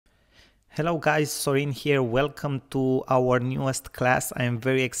Hello guys, Sorin here. Welcome to our newest class. I am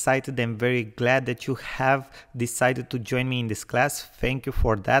very excited and very glad that you have decided to join me in this class. Thank you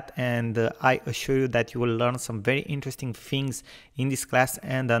for that, and I assure you that you will learn some very interesting things in this class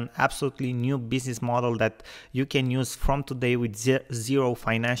and an absolutely new business model that you can use from today with zero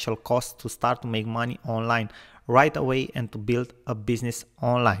financial cost to start to make money online right away and to build a business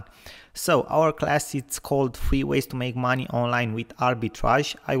online. So our class, it's called 3 ways to make money online with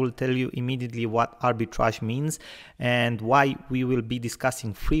arbitrage. I will tell you immediately what arbitrage means and why we will be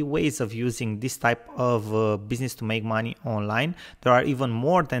discussing 3 ways of using this type of business to make money online. There are even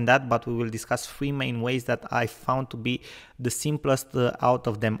more than that, but we will discuss 3 main ways that I found to be the simplest out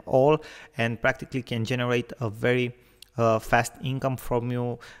of them all and practically can generate a very fast income from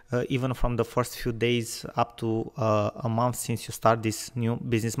you even from the first few days up to a month since you start this new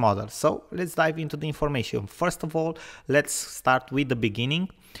business model. So let's dive into the information. First of all, let's start with the beginning.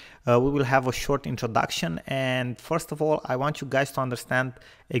 We will have a short introduction, and first of all I want you guys to understand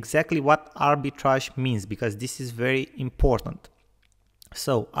exactly what arbitrage means, because this is very important.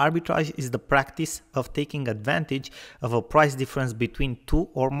 So arbitrage is the practice of taking advantage of a price difference between two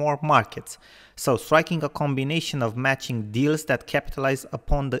or more markets. So striking a combination of matching deals that capitalize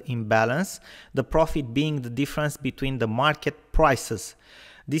upon the imbalance, the profit being the difference between the market prices.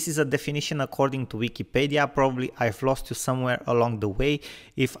 This is a definition according to Wikipedia. Probably I've lost you somewhere along the way.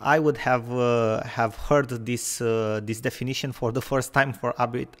 If I would have heard this definition for the first time for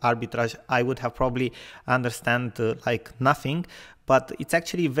arbitrage, I would have probably understand like nothing. But it's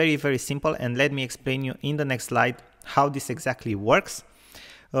actually very, very simple, and let me explain you in the next slide how this exactly works.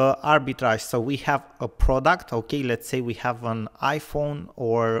 Arbitrage. So we have a product, okay, let's say we have an iPhone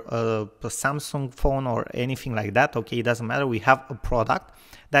or a Samsung phone or anything like that, okay, it doesn't matter. We have a product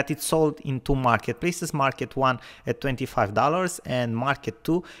that is sold in two marketplaces, market one at $25 and market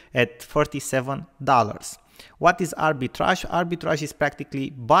two at $37. What is arbitrage? Arbitrage is practically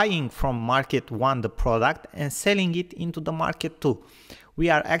buying from market one the product and selling it into the market two. We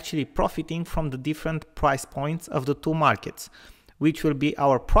are actually profiting from the different price points of the two markets, which will be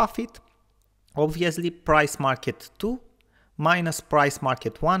our profit, obviously price market 2 minus price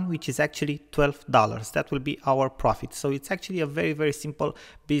market 1, which is actually $12. That will be our profit. So it's actually a very, very simple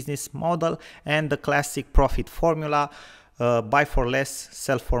business model and the classic profit formula: buy for less,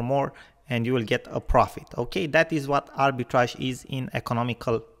 sell for more, and you will get a profit. Okay, that is what arbitrage is in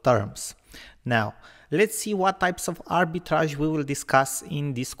economical terms. Now, let's see what types of arbitrage we will discuss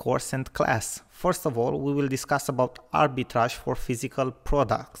in this course and class. First of all, we will discuss about arbitrage for physical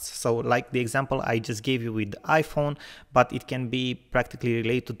products. So like the example I just gave you with the iPhone, but it can be practically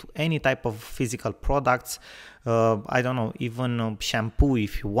related to any type of physical products. I don't know, even shampoo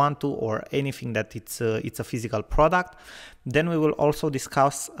if you want to, or anything that it's a physical product. Then we will also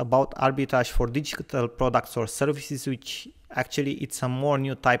discuss about arbitrage for digital products or services, which actually it's a more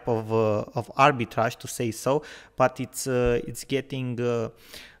new type of arbitrage, to say so, but it's getting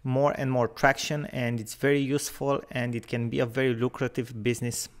more and more traction, and it's very useful, and it can be a very lucrative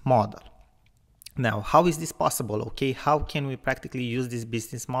business model. Now, how is this possible? Okay, how can we practically use this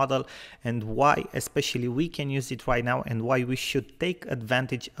business model, and why especially we can use it right now, and why we should take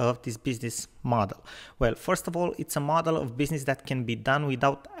advantage of this business model? Well, first of all, it's a model of business that can be done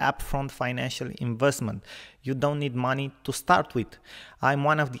without upfront financial investment. You don't need money to start with. I'm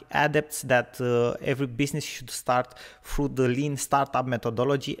one of the adepts that every business should start through the lean startup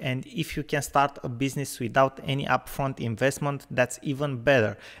methodology, and if you can start a business without any upfront investment, that's even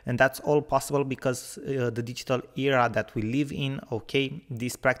better. And that's all possible because the digital era that we live in, okay,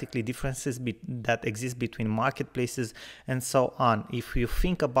 these practically differences that exist between marketplaces and so on. If you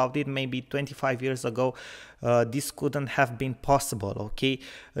think about it, maybe 25 years ago, this couldn't have been possible, okay?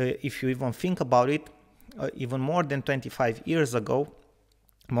 If you even think about it, even more than 25 years ago,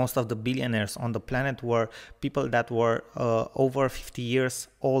 most of the billionaires on the planet were people that were over 50 years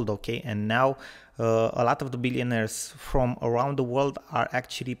old, okay? And now a lot of the billionaires from around the world are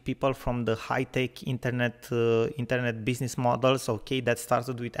actually people from the high-tech internet business models, okay, that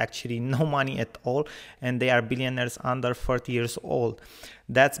started with actually no money at all, and they are billionaires under 30 years old.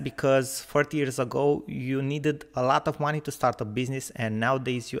 That's because 30 years ago you needed a lot of money to start a business, and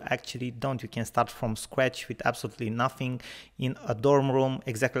nowadays you actually don't. You can start from scratch with absolutely nothing in a dorm room,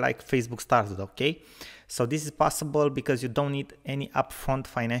 exactly like Facebook started, okay? So this is possible because you don't need any upfront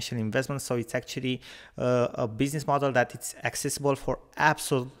financial investment. So it's actually a business model that it's accessible for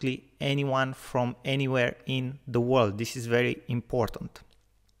absolutely anyone from anywhere in the world. This is very important.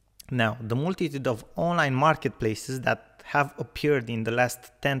 Now, the multitude of online marketplaces that have appeared in the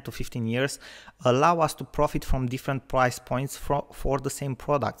last 10 to 15 years allow us to profit from different price points for the same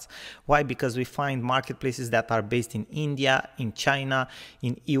products. Why? Because we find marketplaces that are based in India, in China,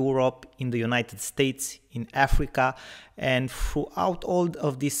 in Europe, in the United States, in Africa, and throughout all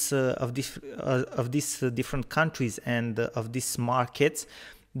of these different countries and of these markets,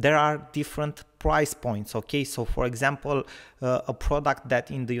 there are different price points. Okay, so for example, a product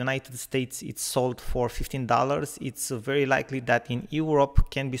that in the United States it's sold for $15, it's very likely that in Europe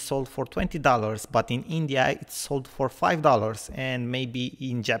can be sold for $20, but in India it's sold for $5, and maybe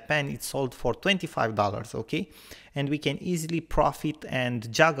in Japan it's sold for $25. Okay, and we can easily profit and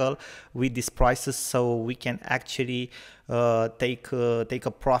juggle with these prices, so we can actually take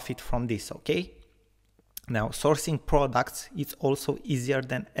a profit from this. Okay. Now, sourcing products is also easier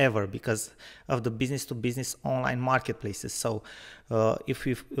than ever because of the business-to-business online marketplaces. So if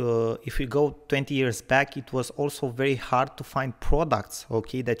we go 20 years back, it was also very hard to find products,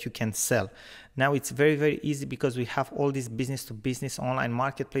 okay, that you can sell. Now it's very, very easy because we have all these business-to-business online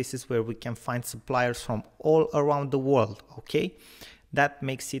marketplaces where we can find suppliers from all around the world, okay? That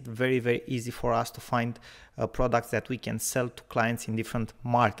makes it very, very easy for us to find products that we can sell to clients in different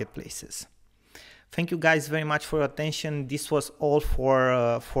marketplaces. Thank you guys very much for your attention. This was all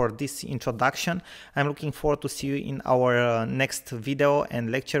for this introduction. I'm looking forward to see you in our next video and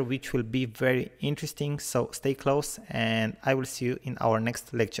lecture, which will be very interesting. So stay close and I will see you in our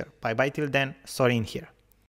next lecture. Bye bye till then. Sorin here.